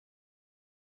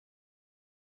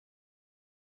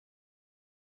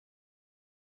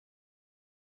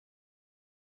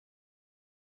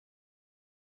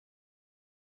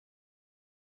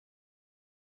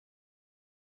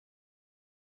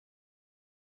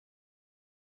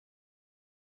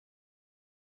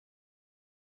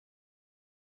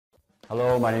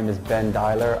Hello, my name is Ben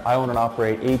Dyler. I own and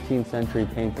operate 18th Century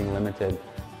Painting Limited,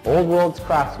 old world's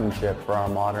craftsmanship for our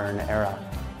modern era.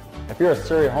 If you're a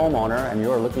Surrey homeowner and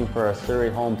you're looking for a Surrey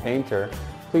home painter,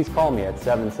 please call me at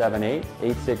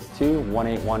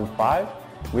 778-862-1815.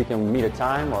 We can meet a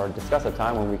time or discuss a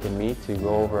time when we can meet to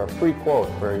go over a free quote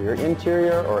for your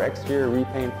interior or exterior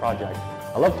repaint project.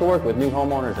 I love to work with new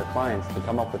homeowners or clients to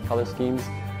come up with color schemes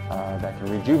that can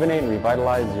rejuvenate and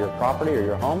revitalize your property or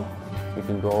your home. We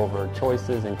can go over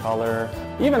choices in color,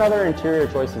 even other interior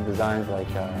choices, designs like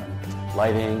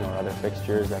lighting or other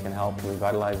fixtures that can help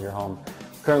revitalize your home.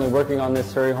 Currently working on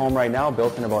this Surrey home right now,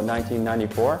 built in about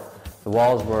 1994. The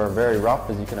walls were very rough,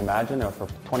 as you can imagine, for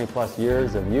 20 plus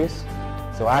years of use.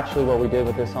 So actually what we did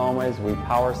with this home is we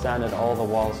power sanded all the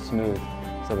walls smooth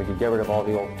so we could get rid of all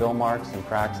the old fill marks and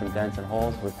cracks and dents and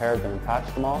holes, repaired them and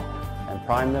patched them all, and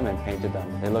primed them and painted them.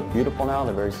 They look beautiful now,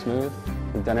 they're very smooth.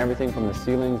 We've done everything from the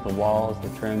ceilings, the walls, the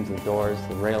trims, the doors,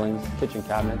 the railings, kitchen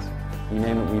cabinets, you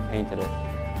name it, we painted it.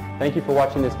 Thank you for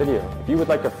watching this video. If you would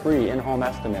like a free in-home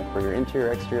estimate for your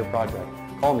interior-exterior project,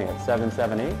 call me at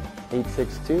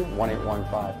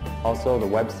 778-862-1815. Also, the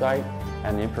website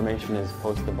and the information is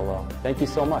posted below. Thank you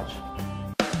so much.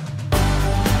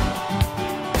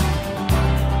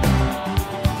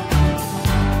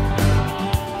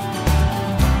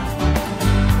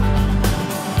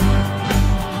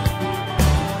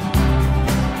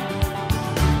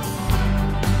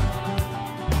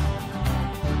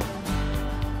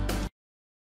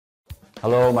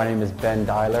 Hello, my name is Ben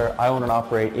Dyler. I own and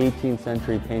operate 18th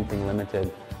Century Painting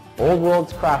Limited, old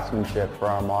world's craftsmanship for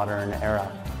our modern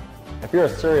era. If you're a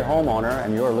Surrey homeowner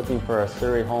and you're looking for a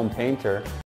Surrey home painter,